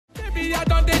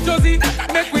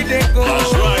Make we go.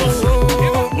 That's right.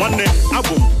 One day,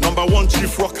 album, #1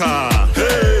 chief rocker.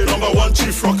 Hey, #1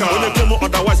 chief rocker.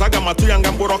 Otherwise, I got my 2 young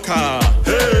rocker.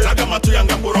 Hey, I got my 2 young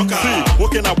rocker. See,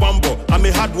 working at Bambo, I'm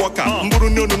a hard worker.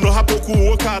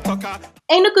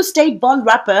 Enugu State-born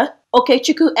rapper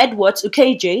Okechukwu Edwards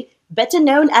Ukeji, better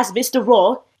known as Mr.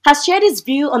 Raw, has shared his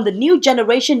view on the new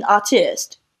generation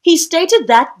artist. He stated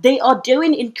that they are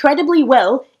doing incredibly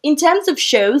well in terms of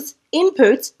shows,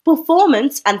 input,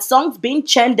 performance, and songs being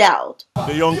churned out.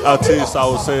 The young artists, I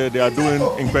would say, they are doing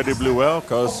incredibly well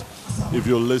because if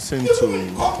you listen to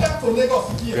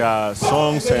their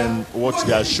songs and watch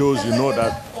their shows, you know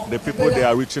that the people they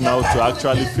are reaching out to are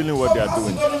actually feeling what they are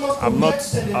doing. I'm not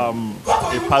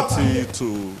a party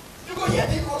to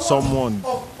someone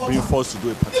being forced to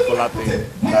do a particular thing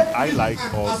that I like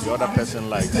or the other person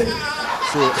likes.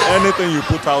 So anything you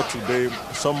put out today,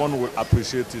 someone will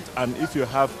appreciate it. And if you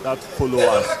have that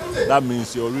followers, that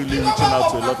means you're really reaching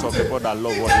out to a lot of people that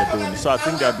love what you're doing. So I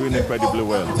think they're doing incredibly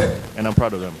well, and I'm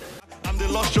proud of them. I'm the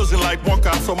lost chosen like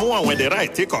Walker. Someone when they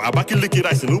write, take or Abaki Licky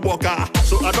rice in Walker.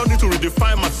 So I don't need to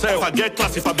redefine myself. I get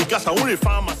class if I because I won't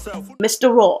refine myself.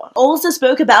 Mr. Raw also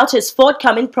spoke about his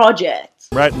forthcoming projects.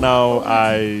 Right now,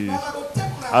 I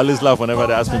always laugh whenever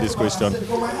they ask me this question.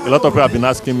 A lot of people have been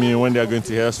asking me when they are going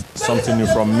to hear something new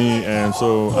from me, and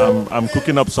so I'm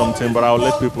cooking up something, but I'll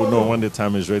let people know when the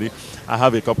time is ready. I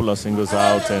have a couple of singles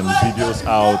out and videos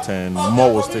out, and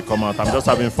more will still come out. I'm just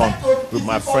having fun with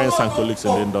my friends and colleagues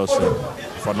in the industry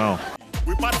for now.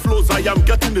 With bad flows, I am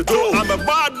getting the dough. I'm a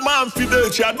bad man, Fidel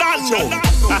Chiadano.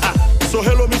 So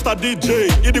hello, Mr. DJ.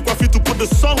 Idi Kwafi to put the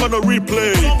song on a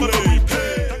replay.